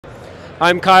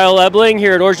I'm Kyle Ebling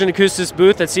here at Origin Acoustics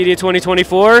booth at CEDIA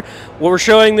 2024. What we're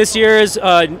showing this year is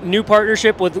a new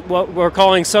partnership with what we're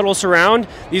calling Subtle Surround.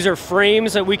 These are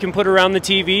frames that we can put around the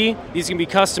TV. These can be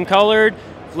custom colored,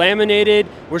 laminated.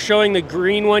 We're showing the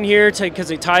green one here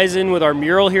because it ties in with our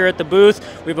mural here at the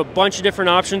booth. We have a bunch of different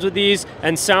options with these,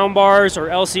 and sound bars or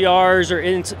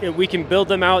LCRs, or we can build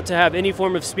them out to have any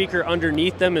form of speaker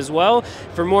underneath them as well.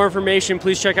 For more information,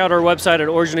 please check out our website at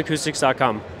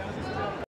originacoustics.com.